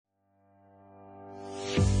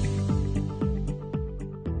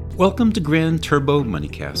Welcome to Grand Turbo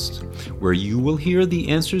Moneycast, where you will hear the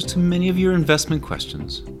answers to many of your investment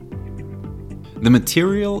questions. The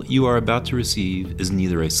material you are about to receive is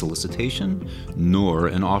neither a solicitation nor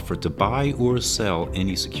an offer to buy or sell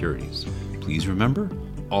any securities. Please remember,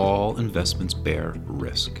 all investments bear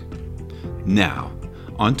risk. Now,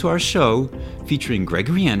 on to our show featuring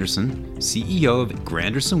Gregory Anderson, CEO of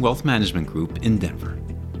Granderson Wealth Management Group in Denver.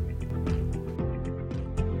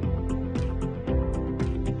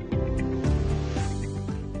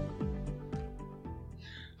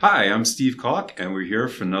 Hi, I'm Steve Kalk, and we're here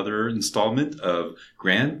for another installment of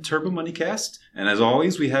Grand Turbo Moneycast. And as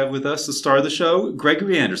always, we have with us the star of the show,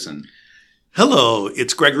 Gregory Anderson. Hello,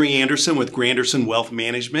 it's Gregory Anderson with Granderson Wealth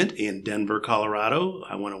Management in Denver, Colorado.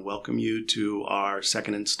 I want to welcome you to our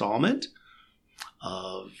second installment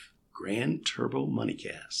of Grand Turbo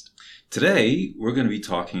Moneycast. Today, we're going to be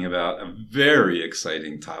talking about a very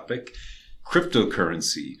exciting topic,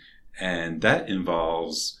 cryptocurrency. And that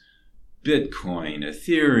involves Bitcoin,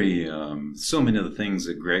 Ethereum, so many of the things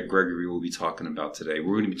that Gregory will be talking about today.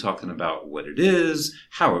 We're going to be talking about what it is,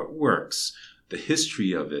 how it works, the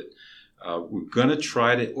history of it. We're going to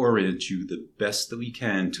try to orient you the best that we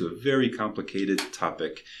can to a very complicated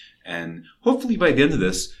topic. And hopefully by the end of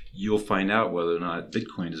this, you'll find out whether or not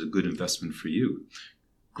Bitcoin is a good investment for you.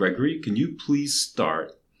 Gregory, can you please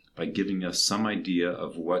start by giving us some idea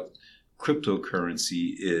of what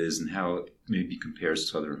cryptocurrency is and how it maybe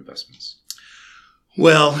compares to other investments?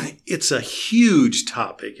 Well, it's a huge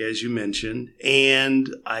topic, as you mentioned,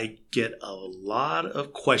 and I get a lot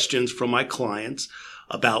of questions from my clients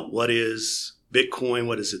about what is Bitcoin,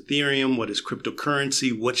 what is Ethereum, what is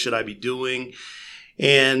cryptocurrency, what should I be doing?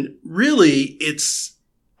 And really, it's,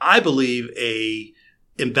 I believe, a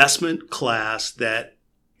investment class that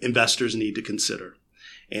investors need to consider.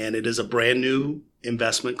 And it is a brand new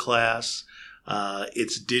investment class.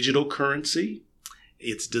 It's digital currency.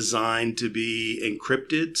 It's designed to be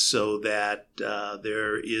encrypted so that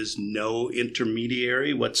there is no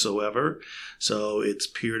intermediary whatsoever. So it's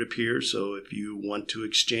peer-to-peer. So if you want to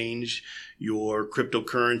exchange your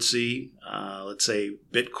cryptocurrency, let's say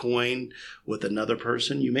Bitcoin, with another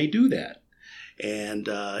person, you may do that. And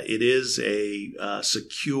it is a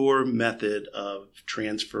secure method of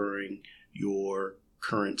transferring your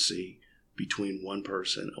currency between one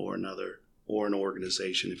person or another, or an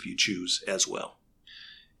organization if you choose as well.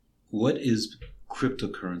 What is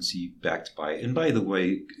cryptocurrency backed by? And by the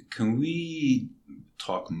way, can we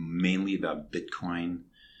talk mainly about Bitcoin?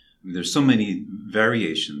 I mean, there's so many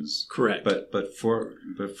variations. Correct. But for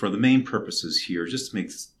the main purposes here, just to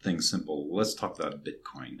make things simple, let's talk about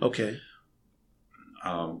Bitcoin. Okay.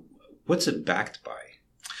 What's it backed by?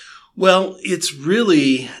 Well, it's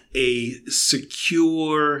really a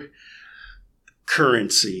secure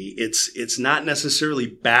currency. It's not necessarily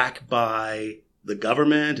backed by the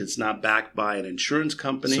government. It's not backed by an insurance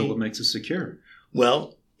company. So what makes it secure?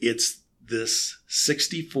 Well, it's this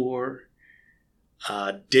 64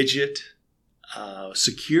 digit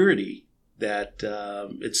security that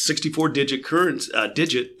it's 64 digit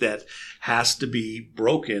digit that has to be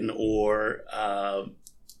broken or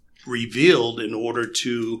revealed in order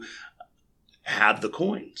to have the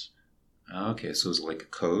coins. Okay, so it's like a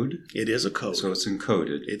code? It is a code. So it's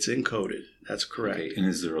encoded. It's encoded. That's correct. Okay, and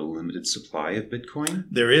is there a limited supply of Bitcoin?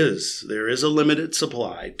 There is. There is a limited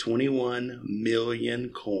supply, 21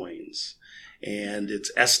 million coins. And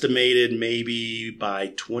it's estimated maybe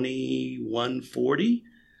by 2140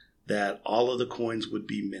 that all of the coins would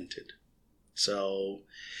be minted. So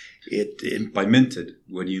it by minted,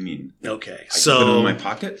 what do you mean? Okay. I can put it in my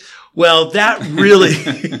pocket? Well, that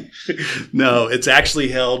really no, it's actually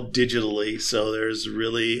held digitally. So there's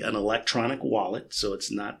really an electronic wallet. So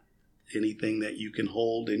it's not anything that you can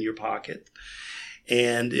hold in your pocket.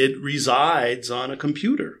 And it resides on a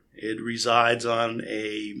computer. It resides on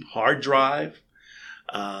a hard drive.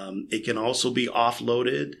 It can also be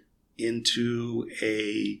offloaded into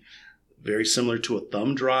a very similar to a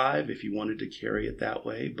thumb drive if you wanted to carry it that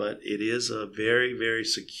way. But it is a very, very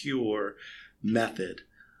secure method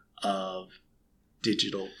of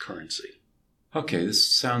digital currency. Okay, this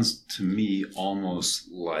sounds to me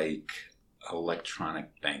almost like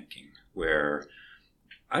electronic banking, where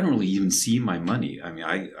I don't really even see my money. I mean,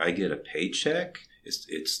 I get a paycheck.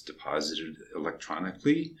 It's deposited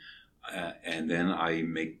electronically. And then I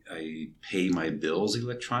pay my bills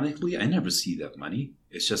electronically. I never see that money.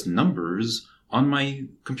 It's just numbers on my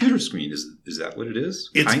computer screen. Is that what it is?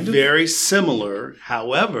 It's very similar.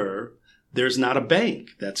 However, there's not a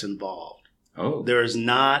bank that's involved. Oh, there is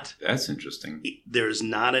not. That's interesting. There's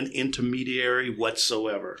not an intermediary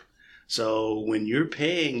whatsoever. So when you're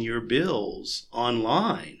paying your bills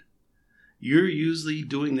online, you're usually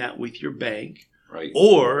doing that with your bank, Right.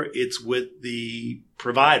 or it's with the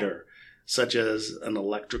provider, such as an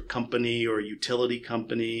electric company or a utility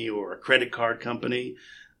company or a credit card company.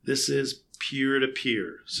 This is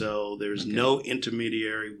peer-to-peer, so there's no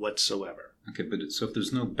intermediary whatsoever. Okay, but so if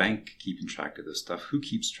there's no bank keeping track of this stuff, who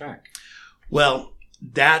keeps track? Well,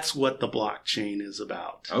 that's what the blockchain is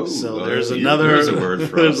about. Oh, so well, there's a word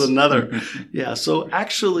for there's us. another. Yeah, so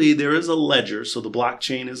actually there is a ledger. So the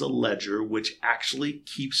blockchain is a ledger which actually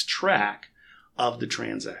keeps track of the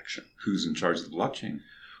transaction. Who's in charge of the blockchain?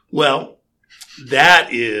 Well, that's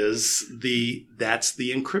the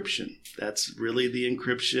encryption. That's really the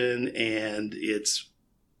encryption, and it's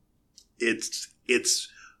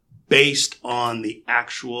based on the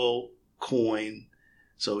actual coin.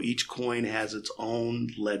 So each coin has its own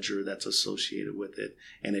ledger that's associated with it,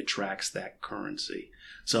 and it tracks that currency.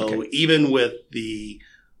 So even with the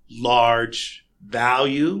large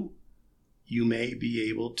value, you may be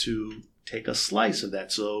able to take a slice of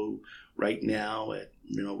that. So right now at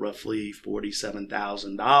roughly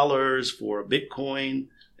 $47,000 for a Bitcoin,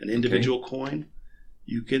 an individual coin,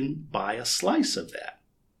 you can buy a slice of that.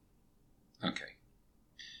 Okay.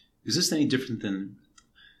 Is this any different than...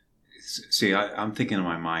 See, I'm thinking in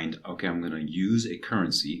my mind, okay, I'm going to use a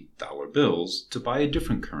currency, dollar bills, to buy a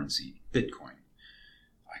different currency, Bitcoin.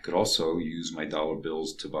 I could also use my dollar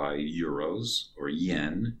bills to buy euros or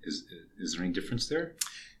yen. Is there any difference there?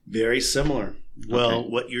 Very similar. Well,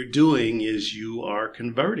 what you're doing is you are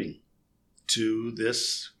converting to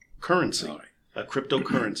this currency, a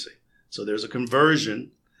cryptocurrency. So there's a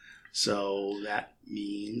conversion. So that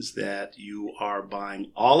means that you are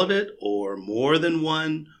buying all of it or more than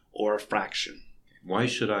one or a fraction. Why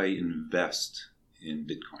should I invest in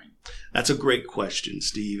Bitcoin? That's a great question,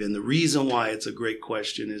 Steve. And the reason why it's a great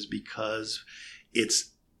question is because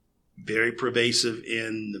it's very pervasive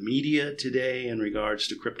in the media today in regards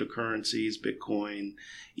to cryptocurrencies, Bitcoin,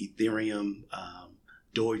 Ethereum,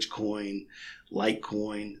 Dogecoin,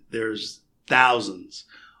 Litecoin. There's thousands.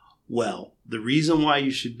 Well, the reason why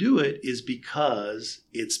you should do it is because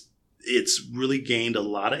it's really gained a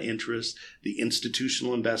lot of interest. The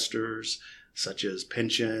institutional investors, such as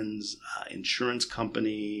pensions, insurance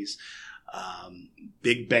companies,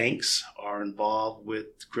 big banks are involved with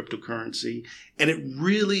cryptocurrency. And it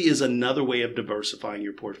really is another way of diversifying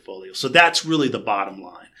your portfolio. So that's really the bottom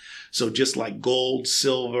line. So just like gold,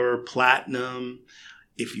 silver, platinum,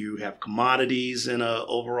 if you have commodities in an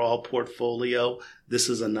overall portfolio, this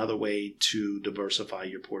is another way to diversify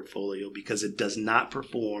your portfolio because it does not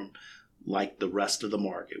perform like the rest of the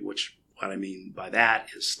market, which what I mean by that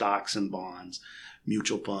is stocks and bonds,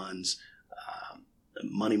 mutual funds,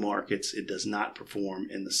 money markets. It does not perform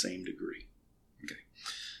in the same degree. Okay.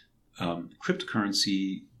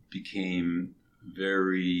 Cryptocurrency became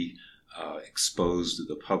very exposed to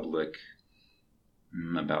the public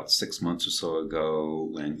about 6 months or so ago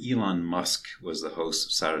when Elon Musk was the host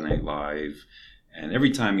of Saturday Night Live. And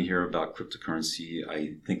every time you hear about cryptocurrency,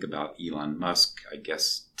 I think about Elon Musk. I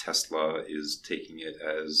guess Tesla is taking it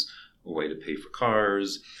as a way to pay for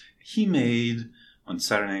cars. He made, on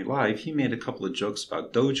Saturday Night Live, he made a couple of jokes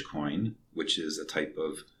about Dogecoin, which is a type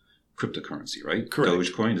of cryptocurrency, right? Correct.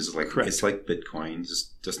 Dogecoin is like, Correct. It's like Bitcoin,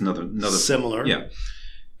 just another Similar. Yeah.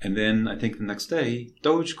 And then I think the next day,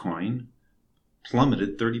 Dogecoin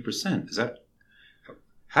plummeted 30%.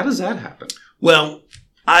 How does that happen? Well,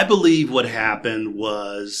 I believe what happened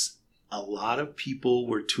was a lot of people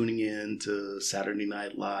were tuning in to Saturday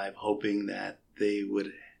Night Live hoping that they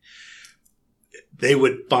would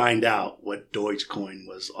find out what Dogecoin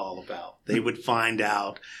was all about. They would find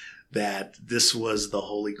out that this was the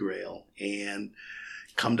Holy Grail. And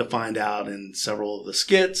come to find out in several of the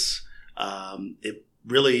skits, it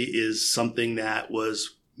really is something that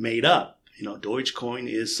was made up. Dogecoin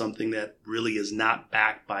is something that really is not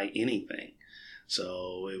backed by anything.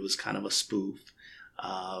 So it was kind of a spoof.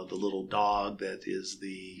 The little dog that is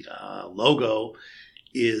the logo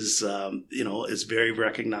is very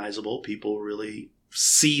recognizable. People really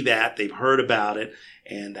see that. They've heard about it.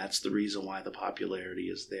 And that's the reason why the popularity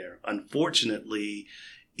is there. Unfortunately,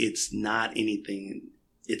 it's not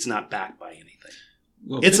backed by anything.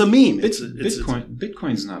 Well, it's a meme.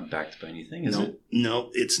 Bitcoin's not backed by anything, is it? No,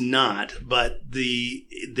 it's not. But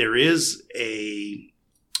there is a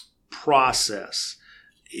process.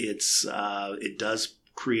 It does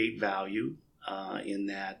create value in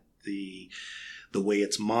that the way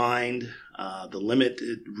it's mined, the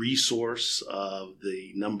limited resource of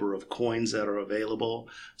the number of coins that are available.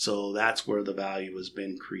 So that's where the value has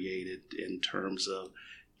been created in terms of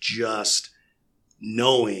just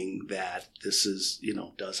knowing that this is,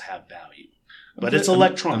 does have value. But it's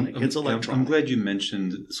electronic. It's electronic. I'm glad you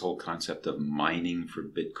mentioned this whole concept of mining for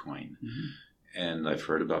Bitcoin. Mm-hmm. And I've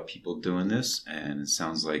heard about people doing this, and it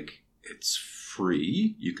sounds like it's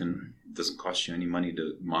free. It doesn't cost you any money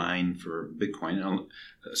to mine for Bitcoin,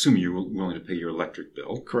 assuming you're willing to pay your electric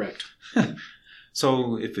bill. Correct.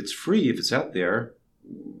 So if it's free, if it's out there,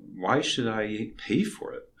 why should I pay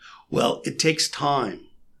for it? Well, it takes time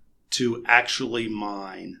to actually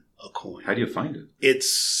mine a coin. How do you find it?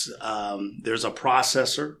 It's there's a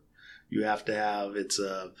processor. You have to have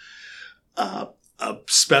a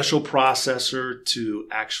special processor to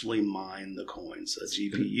actually mine the coins, a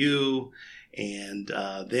GPU. And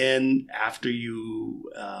then after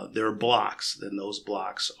there are blocks. Then those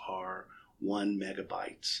blocks are 1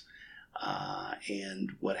 megabytes.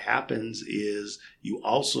 And what happens is you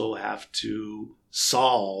also have to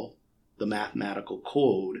solve the mathematical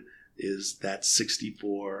code, is that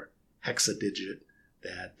 64 hexadigit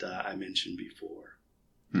that I mentioned before.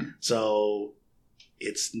 So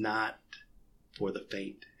it's not for the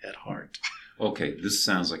faint at heart. Okay, this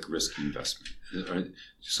sounds like a risky investment.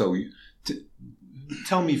 So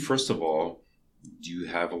tell me, first of all, do you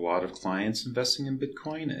have a lot of clients investing in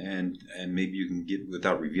Bitcoin? And maybe you can get,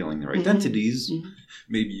 without revealing their identities,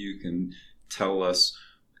 maybe you can tell us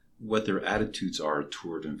what their attitudes are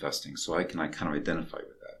toward investing, so I kind of identify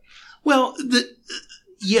with that. Well,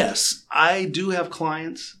 yes, I do have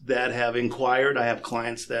clients that have inquired. I have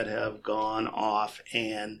clients that have gone off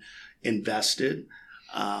and invested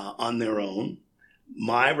on their own.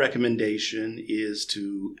 My recommendation is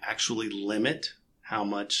to actually limit how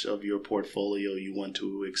much of your portfolio you want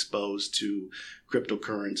to expose to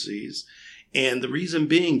cryptocurrencies. And the reason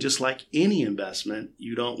being, just like any investment,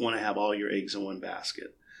 you don't want to have all your eggs in one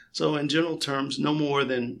basket. So in general terms, no more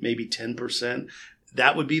than maybe 10%.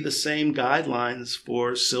 That would be the same guidelines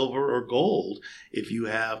for silver or gold. If you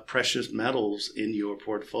have precious metals in your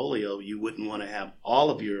portfolio, you wouldn't want to have all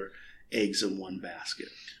of your eggs in one basket.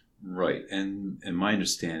 Right. And my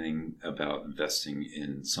understanding about investing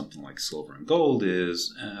in something like silver and gold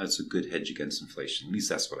is it's a good hedge against inflation. At least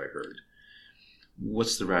that's what I heard.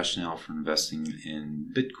 What's the rationale for investing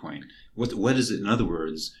in Bitcoin? What is it? In other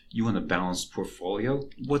words, you want a balanced portfolio?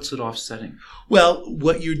 What's it offsetting? Well,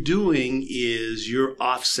 what you're doing is you're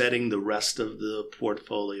offsetting the rest of the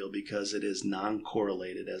portfolio because it is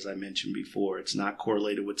non-correlated, as I mentioned before. It's not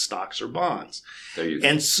correlated with stocks or bonds. There you go.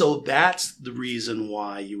 And so that's the reason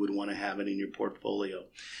why you would want to have it in your portfolio.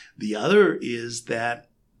 The other is that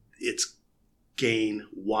it's gained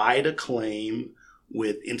wide acclaim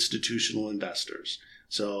with institutional investors.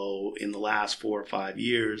 So in the last 4 or 5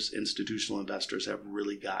 years, institutional investors have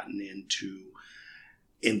really gotten into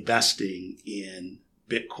investing in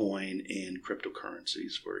Bitcoin and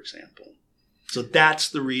cryptocurrencies, for example. So that's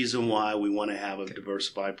the reason why we want to have a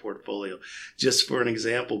diversified portfolio. Just for an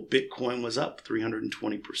example, Bitcoin was up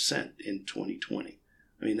 320% in 2020.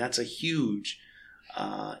 I mean, that's a huge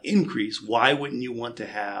increase. Why wouldn't you want to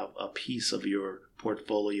have a piece of your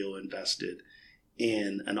portfolio invested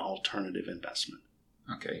in an alternative investment?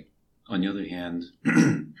 Okay. On the other hand,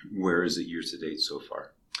 where is it year to date so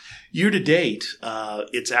far? Year to date,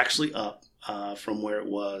 it's actually up from where it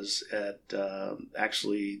was at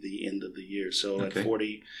actually the end of the year. So at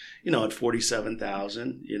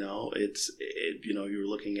 47,000, you're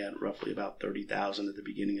looking at roughly about 30,000 at the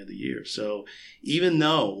beginning of the year. So even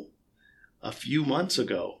though a few months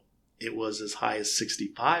ago it was as high as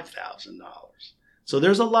 $65,000, so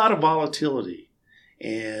there's a lot of volatility.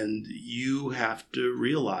 And you have to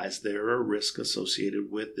realize there are risks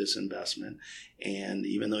associated with this investment. And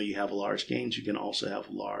even though you have large gains, you can also have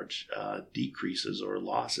large decreases or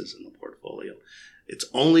losses in the portfolio. It's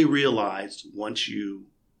only realized once you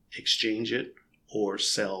exchange it or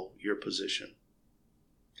sell your position.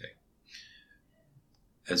 Okay.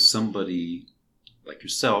 As somebody like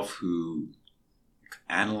yourself who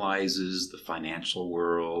analyzes the financial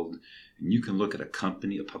world, and you can look at a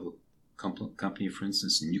company, a public company, for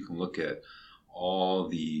instance, and you can look at all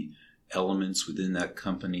the elements within that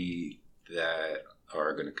company that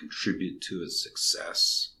are going to contribute to its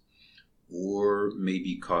success or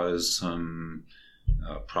maybe cause some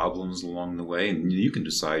problems along the way. And you can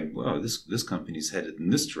decide, well, this company's headed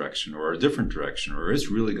in this direction or a different direction, or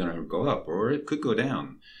it's really going to go up or it could go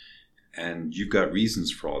down. And you've got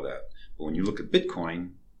reasons for all that. But when you look at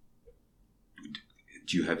Bitcoin,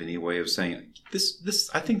 do you have any way of saying this?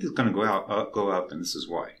 I think it's going to go up, and this is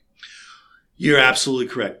why. You're absolutely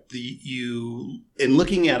correct. In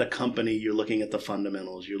looking at a company, you're looking at the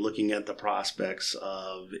fundamentals. You're looking at the prospects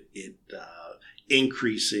of it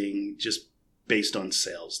increasing just based on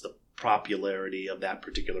sales, the popularity of that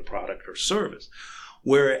particular product or service.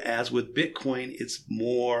 Whereas with Bitcoin, it's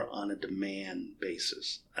more on a demand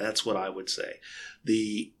basis. That's what I would say.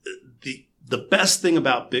 The best thing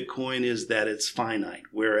about Bitcoin is that it's finite,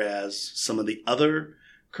 whereas some of the other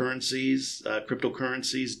currencies,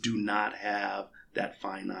 cryptocurrencies, do not have that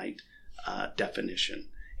finite definition.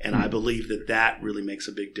 And I believe that really makes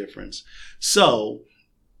a big difference. So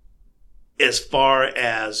as far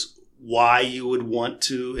as why you would want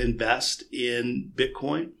to invest in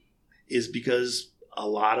Bitcoin is because a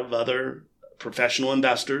lot of other professional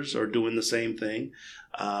investors are doing the same thing,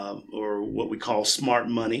 or what we call smart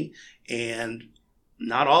money. And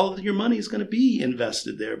not all of your money is going to be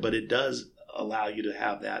invested there, but it does allow you to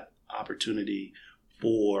have that opportunity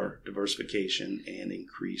for diversification and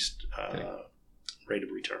increased rate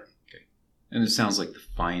of return. Okay. And it sounds like the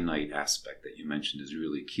finite aspect that you mentioned is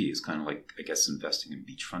really key. It's kind of like, I guess, investing in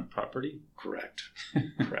beachfront property. Correct.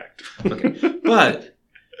 Okay. But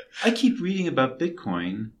I keep reading about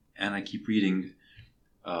Bitcoin, and I keep reading,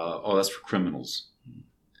 that's for criminals.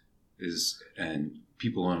 And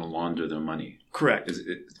people want to launder their money. Correct.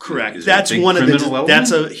 Correct. That's one of the.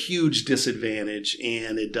 That's a huge disadvantage,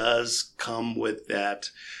 and it does come with that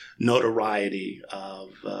notoriety of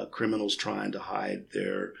criminals trying to hide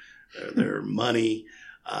their money.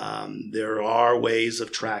 There are ways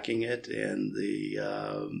of tracking it, and the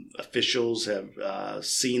officials have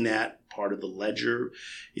seen that. Part of the ledger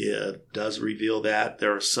does reveal that.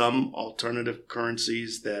 There are some alternative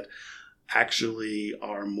currencies that actually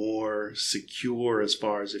are more secure as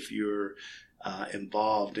far as if you're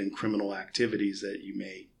involved in criminal activities that you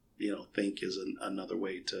may think is another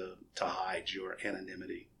way to hide your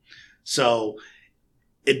anonymity. So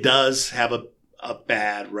it does have a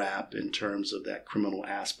bad rap in terms of that criminal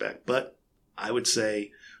aspect. But I would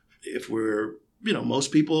say if we're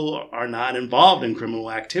most people are not involved in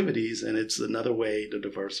criminal activities, and it's another way to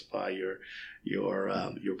diversify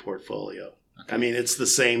your portfolio. Okay. I mean, it's the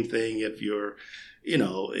same thing if you're,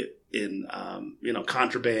 in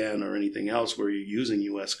contraband or anything else where you're using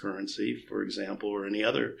U.S. currency, for example, or any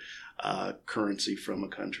other currency from a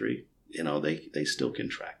country. They still can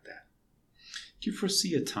track that. Do you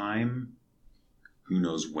foresee a time, who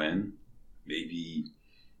knows when, maybe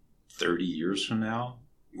 30 years from now,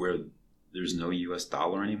 where there's no U.S.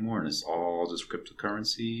 dollar anymore, and it's all just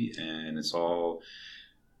cryptocurrency, and it's all?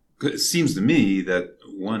 It seems to me that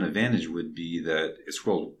one advantage would be that it's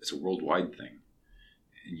a worldwide thing,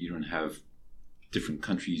 and you don't have different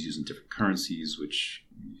countries using different currencies, which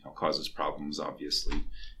causes problems. Obviously,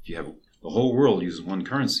 if you have the whole world using one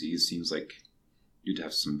currency, it seems like you'd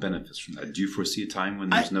have some benefits from that. Do you foresee a time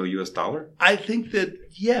when there's no U.S. dollar? I think that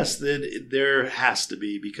yes, that there has to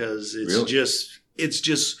be, because it's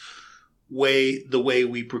just the way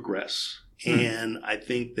we progress. And I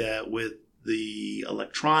think that with the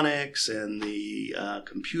electronics and the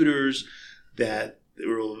computers, that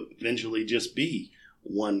there will eventually just be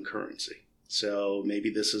one currency. So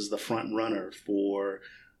maybe this is the front runner for,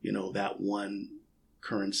 that one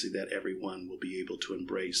currency that everyone will be able to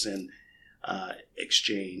embrace and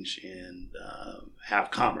exchange and have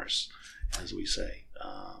commerce, as we say.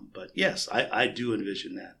 But yes, I do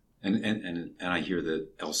envision that. And I hear that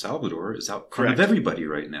El Salvador is out front of everybody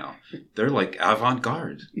right now. They're like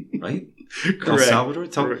avant-garde, right? Correct. El Salvador.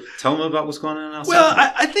 Tell them about what's going on in El Salvador.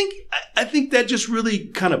 Well, I think that just really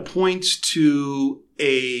kind of points to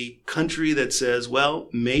a country that says, well,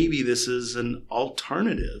 maybe this is an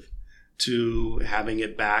alternative to having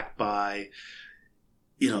it backed by,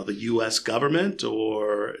 the U.S. government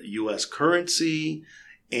or U.S. currency,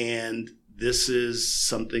 and this is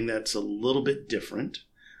something that's a little bit different.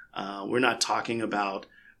 We're not talking about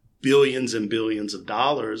billions and billions of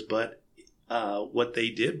dollars, but what they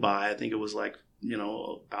did buy, I think it was like,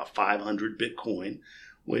 about 500 Bitcoin,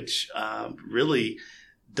 which really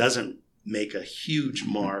doesn't make a huge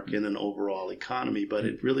mark in an overall economy, but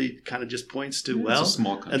it really kind of just points to, it's a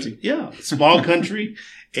small country. Small country,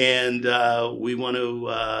 and we want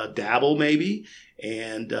to dabble maybe,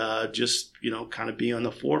 and just, kind of be on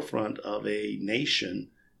the forefront of a nation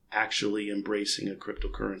actually embracing a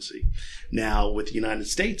cryptocurrency. Now, with the United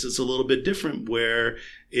States, it's a little bit different, where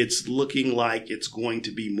it's looking like it's going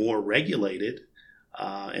to be more regulated,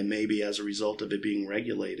 and maybe as a result of it being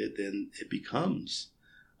regulated, then it becomes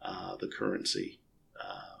the currency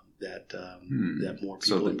that more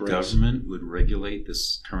people embrace. So the government would regulate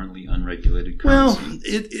this currently unregulated currency? Well,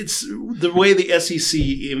 it's the way the SEC,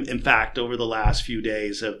 in fact, over the last few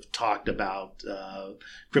days have talked about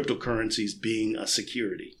cryptocurrencies being a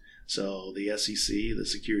security. So the SEC, the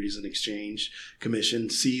Securities and Exchange Commission,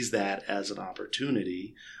 sees that as an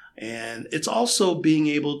opportunity. And it's also being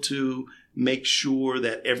able to make sure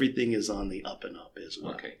that everything is on the up and up as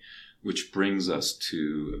well. Okay. Which brings us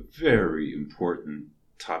to a very important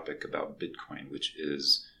topic about Bitcoin, which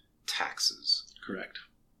is taxes. Correct.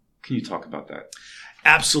 Can you talk about that?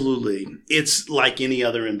 Absolutely. It's like any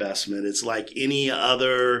other investment. It's like any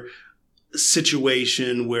other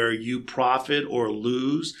situation where you profit or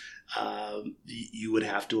lose. You would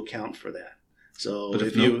have to account for that. So But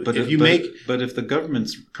if the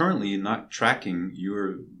government's currently not tracking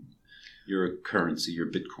your currency, your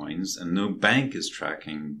Bitcoins, and no bank is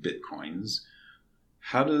tracking Bitcoins,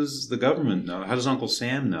 how does the government know? How does Uncle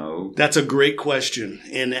Sam know? That's a great question.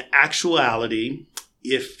 In actuality,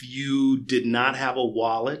 if you did not have a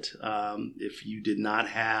wallet, if you did not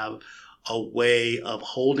have a way of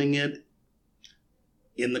holding it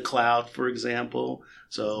in the cloud, for example,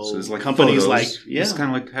 so it's like companies photos. like It's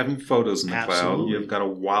kind of like having photos in the cloud. Absolutely. You've got a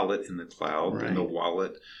wallet in the cloud, Right. and the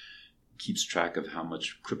wallet keeps track of how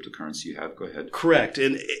much cryptocurrency you have. Go ahead. Correct.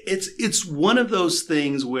 And it's one of those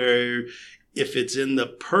things where if it's in the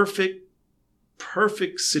perfect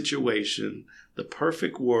situation, the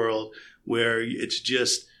perfect world where it's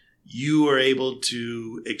just you are able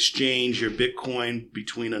to exchange your Bitcoin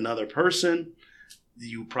between another person,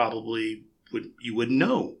 you probably wouldn't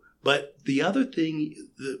know. But the other thing,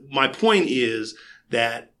 my point is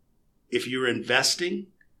that if you're investing,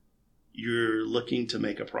 you're looking to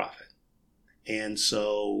make a profit. And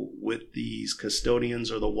so with these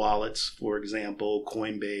custodians or the wallets, for example,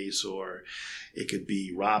 Coinbase, or it could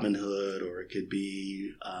be Robinhood, or it could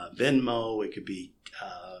be Venmo, it could be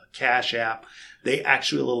Cash App, they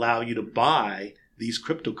actually allow you to buy these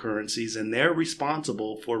cryptocurrencies, and they're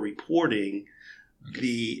responsible for reporting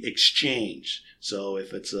the exchange. So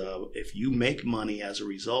if you make money as a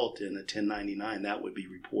result in a 1099, that would be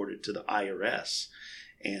reported to the IRS.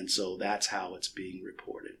 And so that's how it's being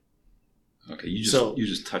reported. Okay, you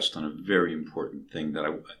just touched on a very important thing that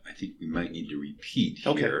I think we might need to repeat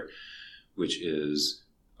here, which is,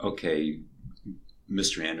 okay,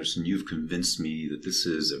 Mr. Anderson, you've convinced me that this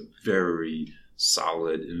is a very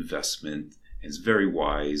solid investment, and it's very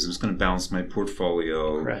wise, and it's going to balance my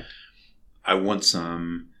portfolio. Correct. I want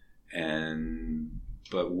some,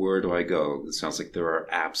 but where do I go? It sounds like there are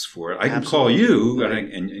apps for it. I can call you,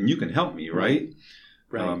 right, and you can help me, right?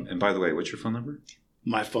 Right. And by the way, what's your phone number?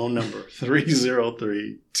 My phone number,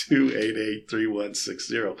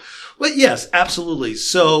 303-288-3160. But yes, absolutely.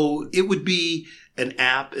 So it would be an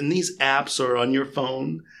app, and these apps are on your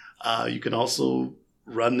phone. You can also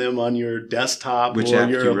run them on your desktop Which or app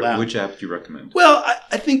your laptop. Which app do you recommend? Well,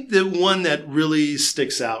 I think the one that really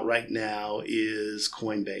sticks out right now is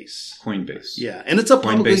Coinbase. Coinbase. Yeah, and it's a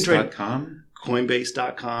publicly traded. Coinbase.com?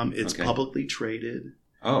 Coinbase.com. It's Okay. publicly traded.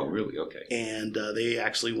 Oh, really? Okay. And they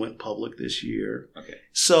actually went public this year. Okay.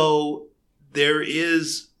 So there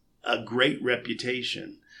is a great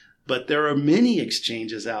reputation, but there are many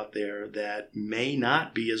exchanges out there that may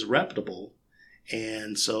not be as reputable.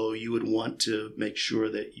 And so you would want to make sure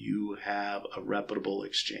that you have a reputable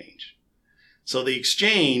exchange. So the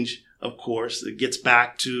exchange, of course, it gets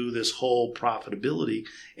back to this whole profitability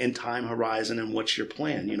and time horizon and what's your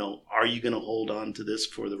plan. Are you going to hold on to this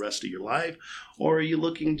for the rest of your life? Or are you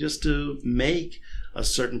looking just to make a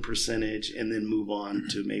certain percentage and then move on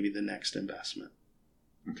to maybe the next investment?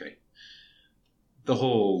 Okay. The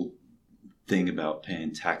whole thing about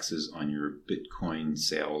paying taxes on your Bitcoin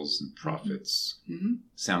sales and profits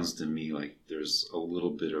sounds to me like there's a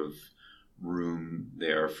little bit of room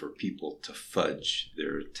there for people to fudge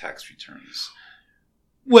their tax returns.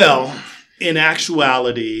 Well, in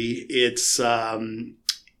actuality, it's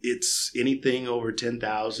anything over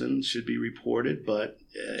 10,000 should be reported, but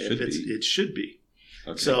it should be.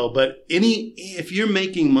 Okay. So, but if you're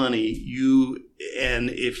making money, and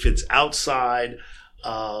if it's outside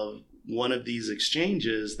of one of these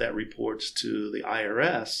exchanges that reports to the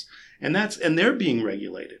IRS, and they're being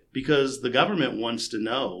regulated because the government wants to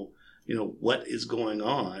know, what is going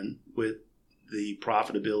on with the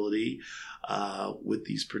profitability with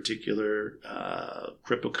these particular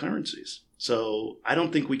cryptocurrencies. So I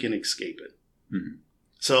don't think we can escape it. Mm-hmm.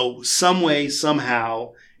 So some way,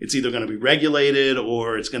 somehow, it's either going to be regulated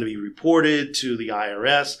or it's going to be reported to the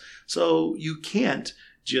IRS. So you can't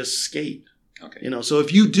just skate. Okay. So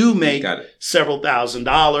if you do make several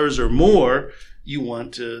 $1,000s or more, you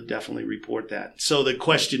want to definitely report that. So the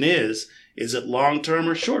question is it long-term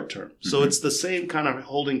or short-term? Mm-hmm. So it's the same kind of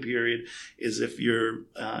holding period as if you're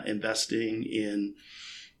investing in,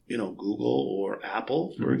 Google or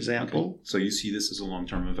Apple, for example. Okay. So you see this as a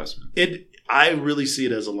long-term investment? I really see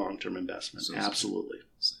it as a long-term investment. Absolutely.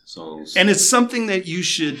 So and it's something that you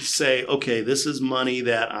should say, okay, this is money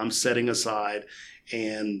that I'm setting aside,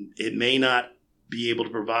 and it may not be able to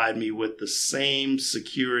provide me with the same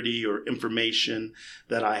security or information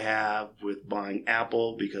that I have with buying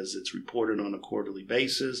Apple, because it's reported on a quarterly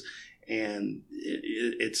basis, and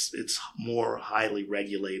it's more highly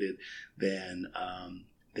regulated than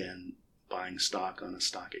buying stock on a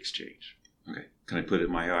stock exchange. Okay. Can I put it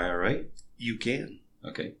in my IRA? You can.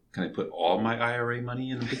 Okay. Can I put all my IRA money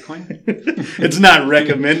in Bitcoin? It's not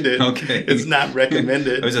recommended. Okay. It's not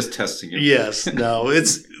recommended. I was just testing you. Yes. No.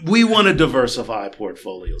 We want to diversify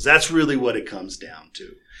portfolios. That's really what it comes down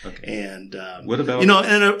to. Okay. And what about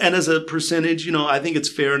and as a percentage, I think it's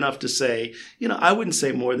fair enough to say, I wouldn't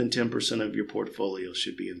say more than 10% of your portfolio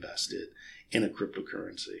should be invested in a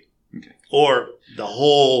cryptocurrency. Okay. Or the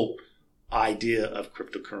whole idea of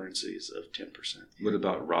cryptocurrencies of 10%. What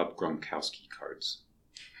about Rob Gronkowski cards?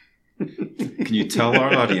 Can you tell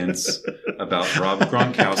our audience about Rob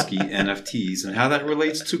Gronkowski NFTs and how that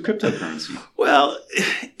relates to cryptocurrency? Well,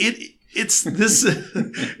 it's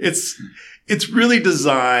really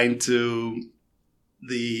designed to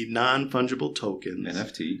the non-fungible tokens.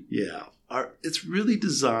 NFT. Yeah. It's really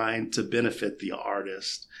designed to benefit the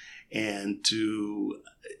artist, and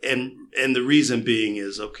the reason being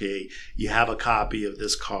is, okay, you have a copy of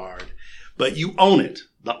this card, but you own it.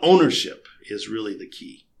 The ownership is really the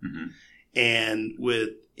key. Mm-hmm. And with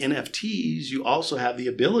NFTs, you also have the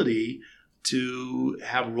ability to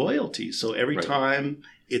have royalties. So every time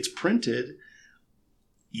it's printed,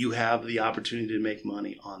 you have the opportunity to make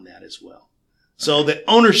money on that as well. So the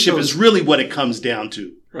ownership is really what it comes down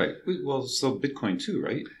to. Right. Well, so Bitcoin too,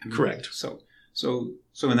 right? Correct. So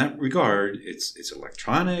in that regard, it's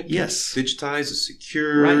electronic. Yes. It's digitized. It's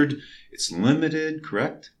secured. Right. It's limited.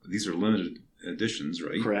 Correct. These are limited editions,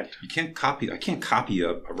 right? Correct. I can't copy a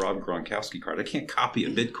Rob Gronkowski card. I can't copy a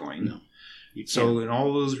Bitcoin. No. So in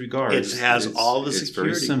all those regards, it has all the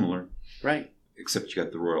security. It's very similar. Right. Except you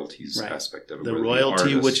got the royalties aspect of it. The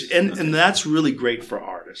royalty, and that's really great for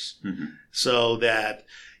artists. Mm-hmm. So that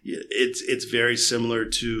it's very similar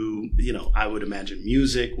to, I would imagine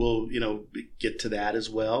music will, get to that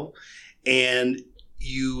as well. And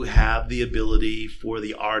you have the ability for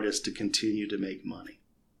the artist to continue to make money.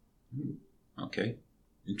 Okay.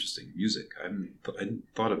 Interesting. Music. I hadn't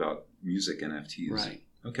thought about music NFTs. Right.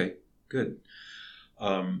 Okay. Good.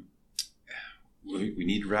 We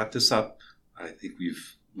need to wrap this up. I think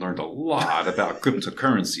we've learned a lot about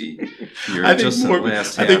cryptocurrency here in the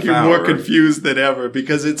last half hour. I think you're more confused than ever,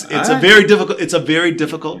 because it's a very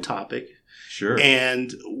difficult topic. Sure.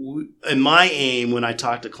 And my aim when I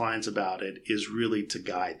talk to clients about it is really to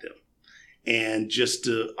guide them and just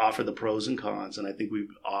to offer the pros and cons. And I think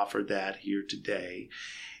we've offered that here today.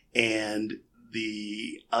 And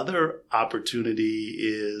the other opportunity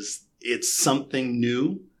is it's something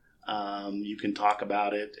new. You can talk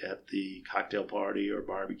about it at the cocktail party or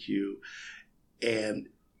barbecue. And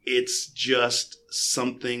it's just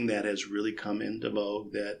something that has really come into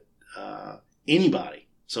vogue that anybody.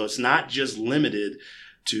 So it's not just limited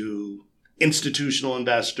to institutional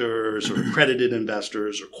investors or accredited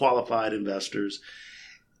investors or qualified investors.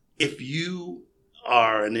 If you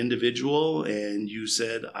are an individual and you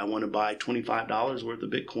said, I want to buy $25 worth of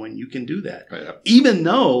Bitcoin, you can do that. Right. Even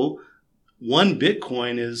though one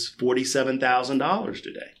Bitcoin is $47,000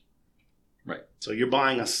 today. Right. So you're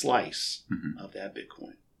buying a slice of that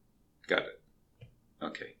Bitcoin. Got it.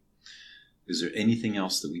 Okay. Is there anything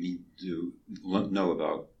else that we need to know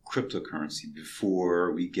about cryptocurrency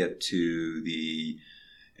before we get to the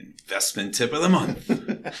investment tip of the month?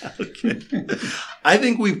 Okay. I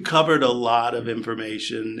think we've covered a lot of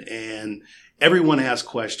information, and everyone has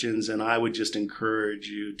questions, and I would just encourage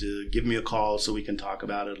you to give me a call so we can talk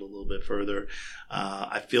about it a little bit further.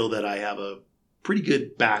 I feel that I have a pretty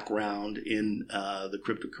good background in the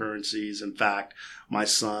cryptocurrencies. In fact, my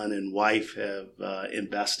son and wife have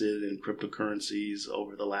invested in cryptocurrencies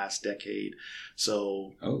over the last decade.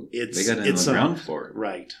 So they got in on the ground floor.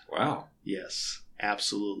 Right. Wow. Yes,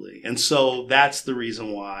 absolutely. And so that's the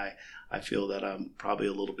reason why I feel that I'm probably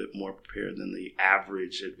a little bit more prepared than the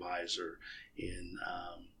average advisor in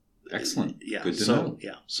excellent. Yeah. Good to know.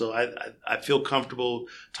 Yeah. So I feel comfortable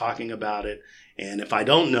talking about it. And if I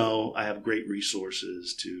don't know, I have great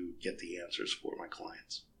resources to get the answers for my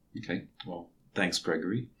clients. Okay. Well, thanks,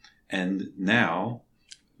 Gregory. And now,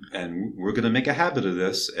 we're going to make a habit of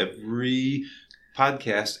this. Every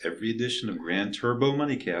podcast, every edition of Grand Turbo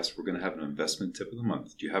Moneycast, we're going to have an investment tip of the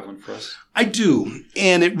month. Do you have one for us? I do.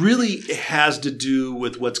 And it really has to do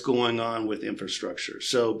with what's going on with infrastructure.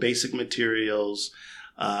 So basic materials,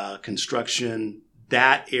 construction,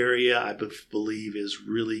 that area I believe is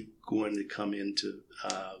really going to come into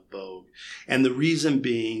vogue. And the reason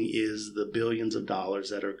being is the billions of dollars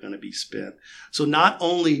that are going to be spent. So not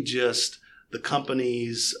only just the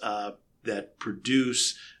companies that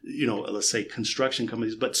produce, let's say construction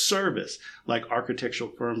companies, but service, like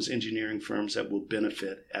architectural firms, engineering firms that will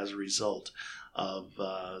benefit as a result of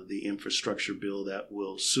the infrastructure bill that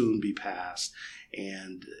will soon be passed.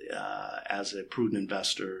 And as a prudent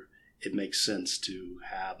investor, it makes sense to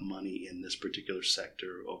have money in this particular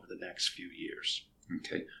sector over the next few years.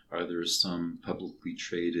 Okay. Are there some publicly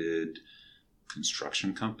traded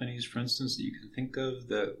construction companies, for instance, that you can think of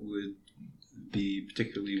that would be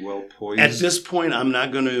particularly well poised? At this point, I'm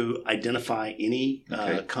not going to identify any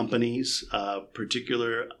companies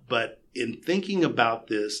particular, but in thinking about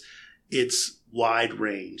this, it's wide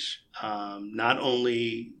range. Not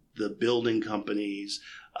only the building companies,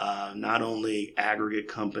 not only aggregate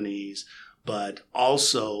companies, but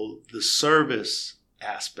also the service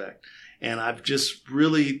aspect. And I've just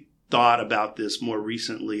really thought about this more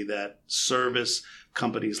recently, that service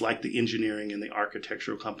companies like the engineering and the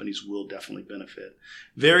architectural companies will definitely benefit.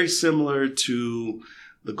 Very similar to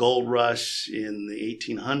the gold rush in the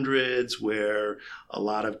 1800s, where a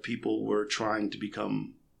lot of people were trying to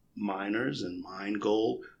become miners and mine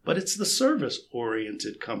gold, but it's the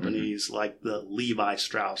service-oriented companies like the Levi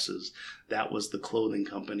Strausses, that was the clothing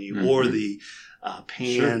company, or the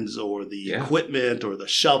pans, or the equipment, or the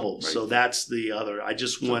shovels. Right. So that's the other. I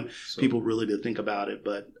just want people really to think about it,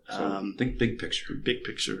 but think big picture. Big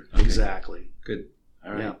picture, okay. Exactly. Good.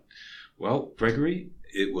 All right. Yeah. Well, Gregory,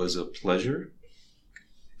 it was a pleasure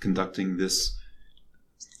conducting this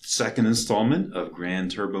second installment of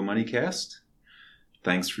Grand Turbo Moneycast.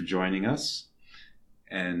 Thanks for joining us.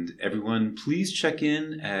 And everyone, please check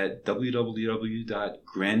in at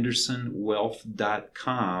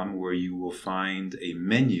www.grandersonwealth.com, where you will find a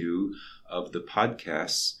menu of the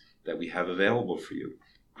podcasts that we have available for you.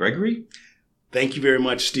 Gregory? Thank you very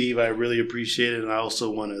much, Steve. I really appreciate it. And I also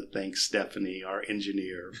want to thank Stephanie, our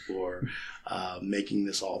engineer, for making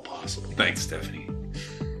this all possible. Thanks, Stephanie.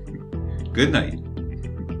 Good night.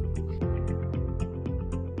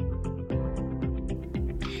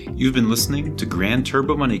 You've been listening to Grand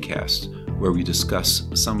Turbo Moneycast, where we discuss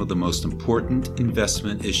some of the most important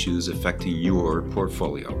investment issues affecting your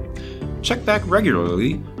portfolio. Check back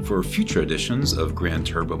regularly for future editions of Grand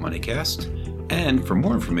Turbo Moneycast, and for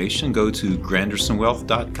more information, go to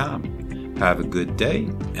grandersonwealth.com. Have a good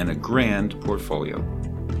day and a grand portfolio.